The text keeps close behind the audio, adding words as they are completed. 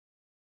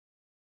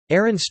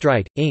Aaron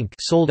Streit, Inc.,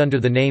 sold under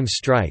the name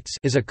Streit's,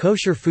 is a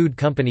kosher food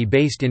company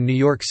based in New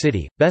York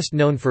City, best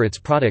known for its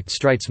product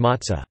Streit's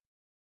matzah.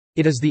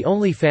 It is the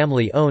only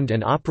family-owned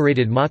and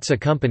operated matzah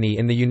company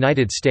in the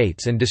United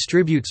States and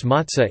distributes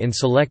matzah in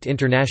select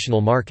international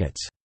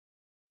markets.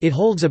 It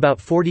holds about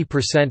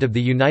 40% of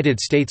the United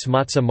States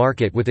matzah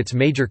market with its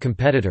major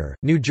competitor,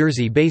 New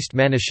Jersey-based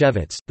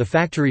Manischewitz. The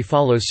factory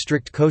follows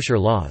strict kosher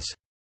laws.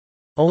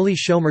 Only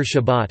Shomer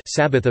Shabbat,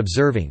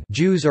 Sabbath-observing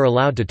Jews are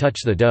allowed to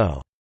touch the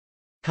dough.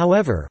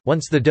 However,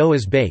 once the dough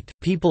is baked,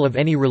 people of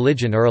any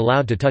religion are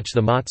allowed to touch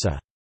the matzah.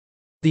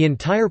 The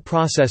entire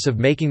process of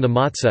making the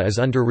matzah is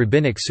under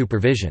rabbinic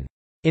supervision.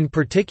 In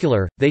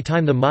particular, they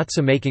time the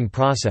matzah making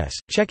process,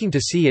 checking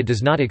to see it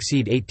does not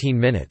exceed 18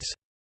 minutes.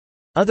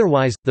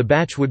 Otherwise, the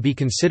batch would be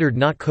considered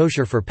not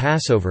kosher for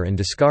Passover and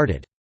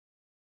discarded.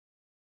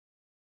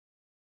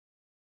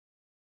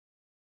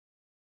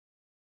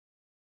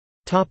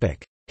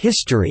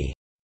 History.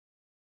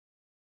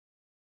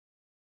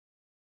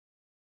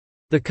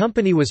 The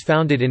company was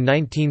founded in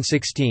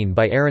 1916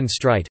 by Aaron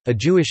Streit, a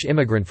Jewish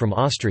immigrant from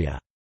Austria.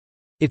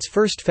 Its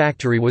first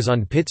factory was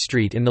on Pitt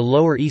Street in the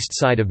Lower East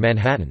Side of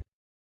Manhattan.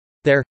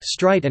 There,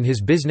 Streit and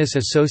his business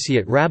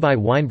associate Rabbi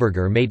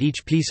Weinberger made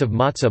each piece of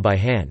matzah by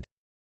hand.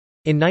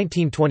 In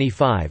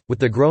 1925, with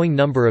the growing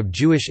number of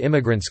Jewish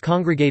immigrants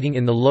congregating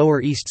in the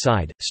Lower East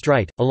Side,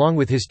 Streit, along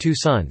with his two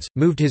sons,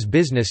 moved his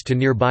business to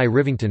nearby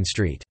Rivington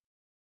Street.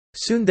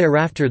 Soon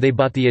thereafter they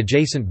bought the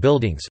adjacent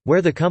buildings,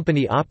 where the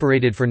company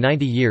operated for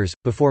 90 years,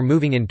 before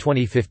moving in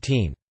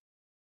 2015.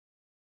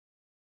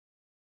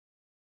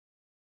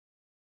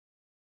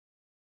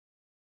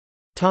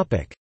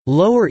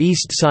 Lower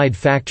East Side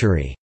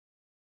factory.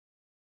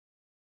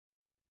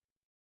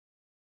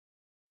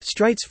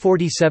 Streit's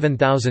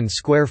 47,000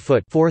 square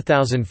foot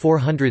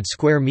 (4,400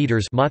 square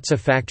meters) matzah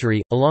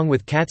factory, along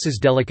with Katz's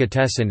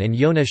Delicatessen and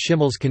Yonah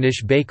Schimmel's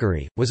Knish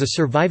Bakery, was a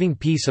surviving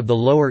piece of the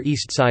Lower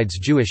East Side's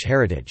Jewish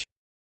heritage.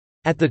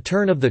 At the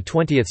turn of the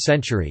 20th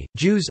century,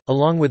 Jews,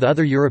 along with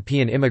other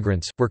European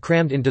immigrants, were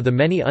crammed into the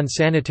many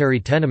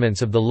unsanitary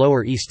tenements of the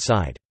Lower East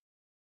Side.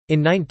 In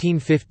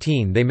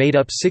 1915 they made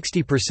up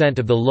 60%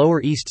 of the Lower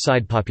East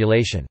Side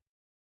population.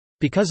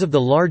 Because of the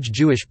large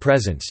Jewish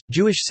presence,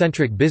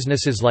 Jewish-centric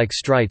businesses like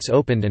Streit's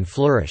opened and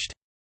flourished.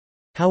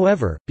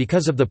 However,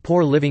 because of the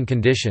poor living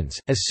conditions,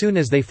 as soon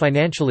as they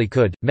financially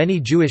could, many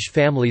Jewish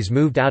families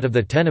moved out of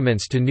the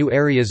tenements to new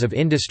areas of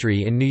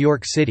industry in New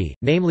York City,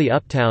 namely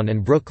Uptown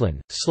and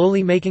Brooklyn,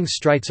 slowly making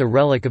Streit's a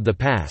relic of the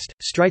past.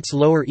 Streit's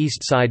Lower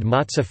East Side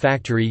matzah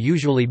factory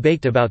usually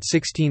baked about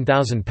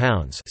 16,000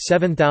 pounds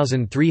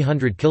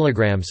 (7,300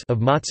 kilograms) of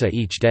matzah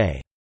each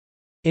day.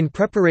 In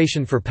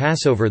preparation for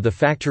Passover, the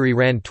factory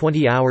ran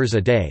 20 hours a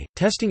day,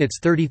 testing its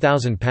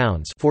 30,000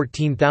 pounds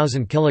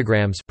 (14,000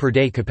 kilograms) per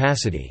day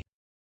capacity.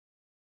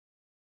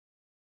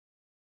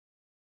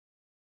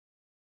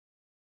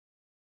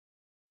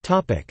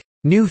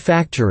 New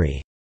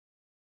factory.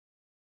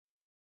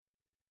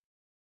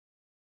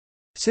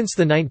 Since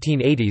the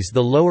 1980s,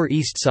 the Lower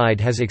East Side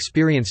has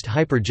experienced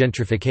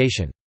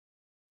hyper-gentrification.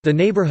 The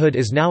neighborhood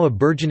is now a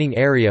burgeoning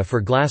area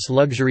for glass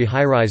luxury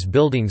high-rise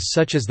buildings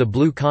such as the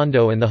Blue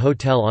Condo and the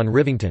Hotel on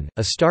Rivington,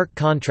 a stark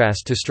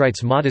contrast to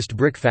Streit's modest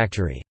brick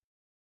factory.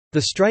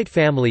 The Streit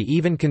family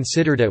even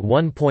considered at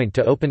one point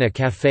to open a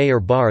cafe or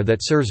bar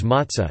that serves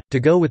matzah, to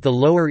go with the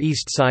Lower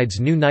East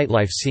Side's new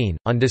nightlife scene.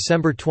 On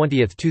December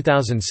 20,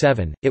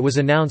 2007, it was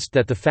announced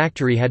that the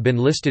factory had been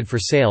listed for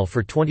sale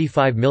for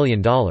 $25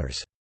 million.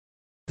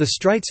 The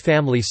Streit's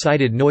family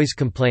cited noise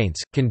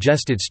complaints,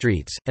 congested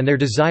streets, and their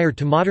desire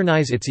to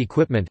modernize its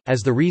equipment,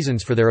 as the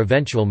reasons for their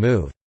eventual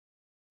move.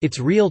 Its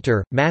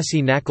realtor,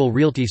 Massey Knakal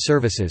Realty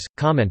Services,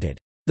 commented,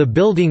 "The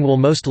building will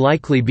most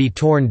likely be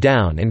torn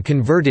down and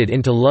converted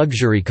into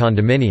luxury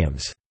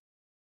condominiums."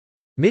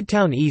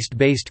 Midtown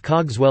East-based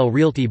Cogswell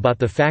Realty bought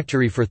the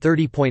factory for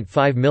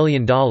 $30.5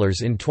 million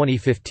in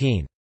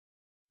 2015.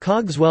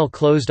 Cogswell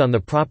closed on the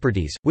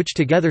properties, which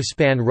together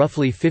span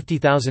roughly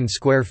 50,000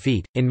 square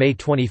feet, in May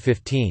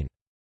 2015.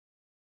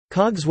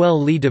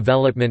 Cogswell Lee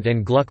Development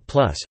and Gluck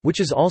Plus, which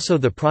is also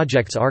the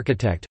project's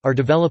architect, are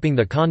developing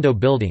the condo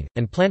building,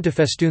 and plan to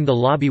festoon the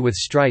lobby with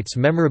Streit's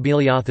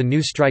memorabilia. The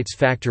new Streit's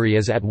factory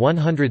is at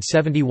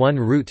 171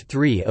 Route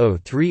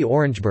 303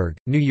 Orangeburg,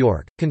 New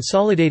York,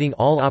 consolidating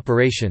all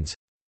operations.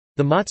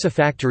 The matzah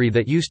factory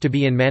that used to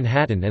be in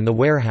Manhattan and the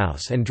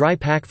warehouse and dry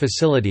pack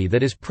facility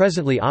that is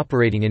presently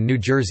operating in New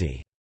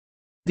Jersey.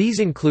 These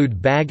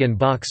include bag and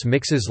box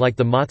mixes like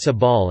the matzah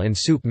ball and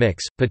soup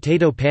mix,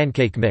 potato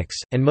pancake mix,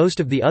 and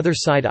most of the other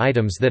side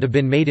items that have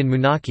been made in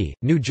Moonachie,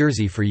 New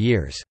Jersey for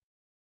years.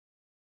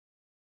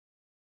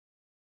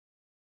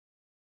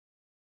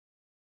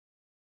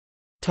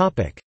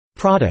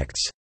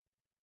 Products.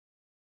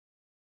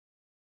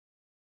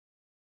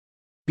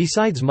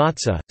 Besides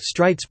matzah,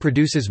 Streit's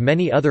produces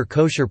many other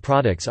kosher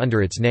products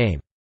under its name.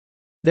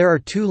 There are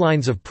two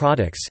lines of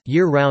products,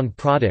 year-round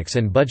products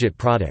and budget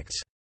products.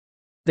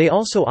 They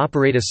also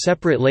operate a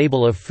separate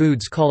label of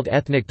foods called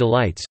Ethnic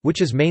Delights,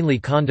 which is mainly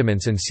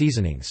condiments and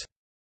seasonings.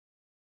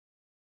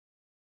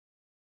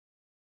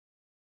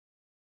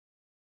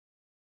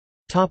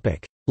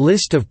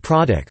 List of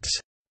products.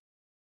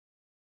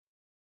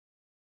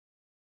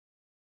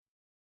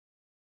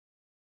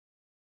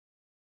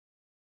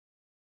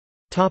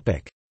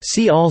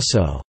 See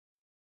also: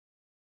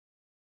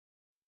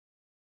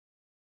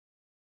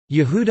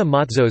 Yehuda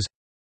Matzos,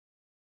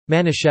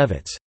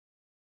 Manischewitz.